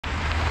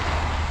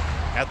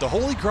At the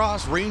Holy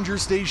Cross Ranger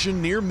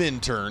Station near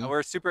Minturn,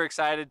 We're super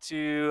excited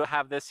to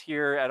have this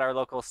here at our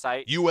local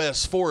site.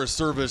 U.S. Forest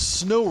Service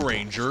Snow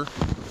Ranger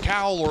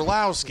Cal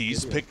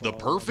Orlowski's picked the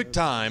perfect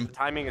time. The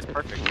timing is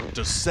perfect.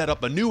 To set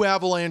up a new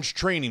avalanche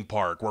training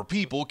park where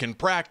people can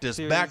practice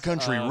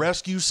backcountry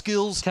rescue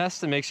skills.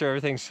 Test to make sure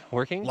everything's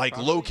working. Like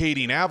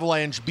locating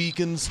avalanche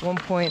beacons.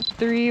 1.3,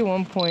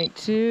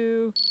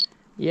 1.2.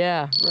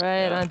 Yeah,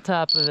 right on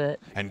top of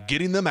it. And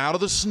getting them out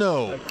of the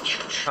snow.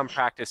 Come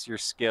practice your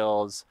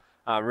skills.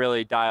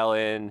 Really dial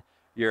in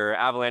your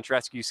avalanche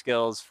rescue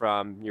skills,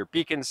 from your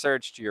beacon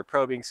search to your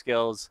probing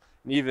skills,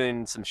 and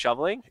even some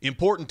shoveling.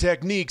 Important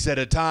techniques at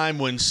a time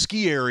when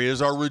ski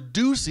areas are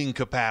reducing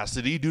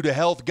capacity due to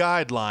health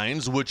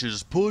guidelines, which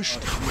has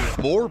pushed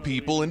more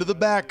people into the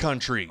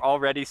backcountry.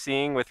 Already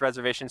seeing with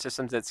reservation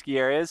systems at ski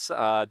areas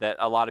that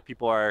a lot of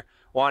people are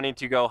wanting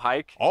to go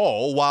hike.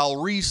 All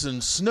while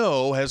recent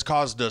snow has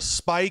caused a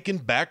spike in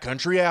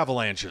backcountry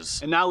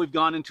avalanches. And now we've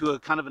gone into a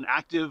kind of an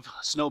active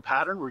snow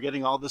pattern. We're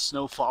getting all this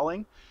snow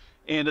falling,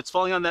 and it's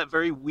falling on that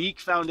very weak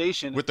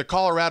foundation. With the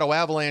Colorado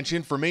Avalanche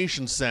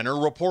Information Center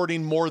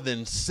reporting more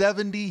than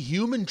 70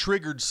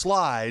 human-triggered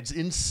slides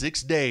in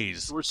 6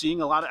 days. We're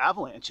seeing a lot of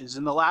avalanches.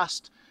 In the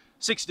last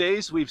 6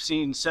 days, we've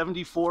seen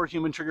 74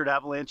 human-triggered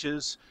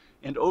avalanches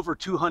and over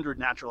 200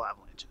 natural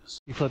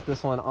avalanches. You flip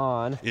this one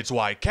on. It's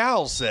why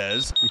Cal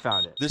says You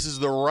found it. this is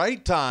the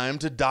right time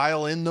to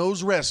dial in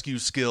those rescue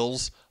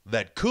skills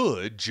that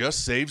could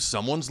just save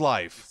someone's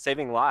life.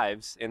 Saving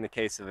lives in the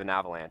case of an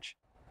avalanche.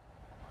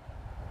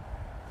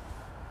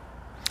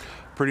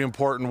 Pretty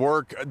important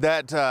work.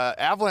 That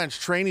avalanche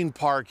training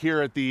park here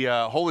at the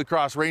Holy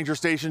Cross Ranger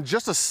Station,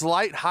 just a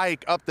slight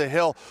hike up the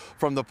hill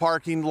from the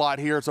parking lot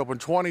here. It's open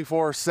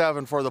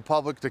 24/7 for the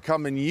public to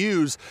come and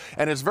use,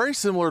 and it's very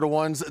similar to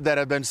ones that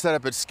have been set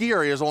up at ski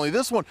areas, only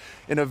this one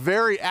in a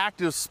very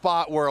active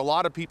spot where a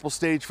lot of people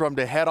stage from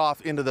to head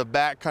off into the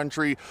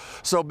backcountry.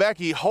 So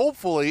Becky,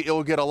 hopefully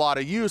it'll get a lot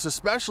of use,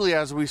 especially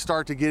as we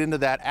start to get into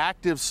that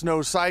active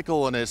snow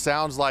cycle, and it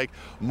sounds like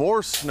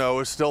more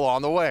snow is still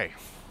on the way.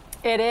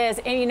 It is,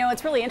 and you know,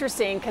 it's really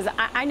interesting because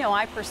I know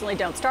I personally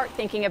don't start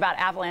thinking about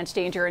avalanche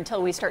danger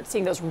until we start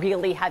seeing those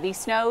really heavy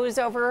snows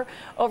over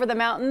the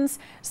mountains.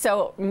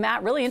 So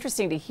Matt, really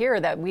interesting to hear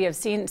that we have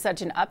seen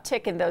such an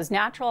uptick in those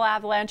natural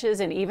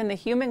avalanches and even the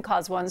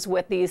human-caused ones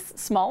with these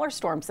smaller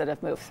storms that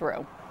have moved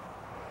through.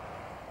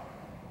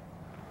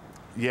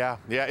 Yeah,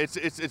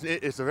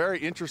 it's a very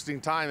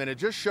interesting time, and it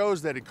just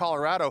shows that in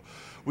Colorado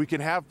we can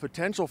have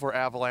potential for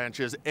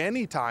avalanches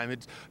anytime.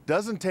 It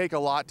doesn't take a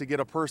lot to get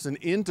a person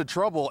into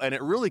trouble, and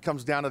it really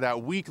comes down to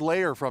that weak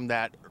layer from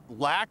that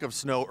lack of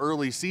snow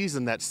early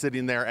season that's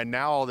sitting there, and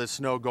now all this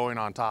snow going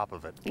on top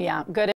of it. Yeah, good.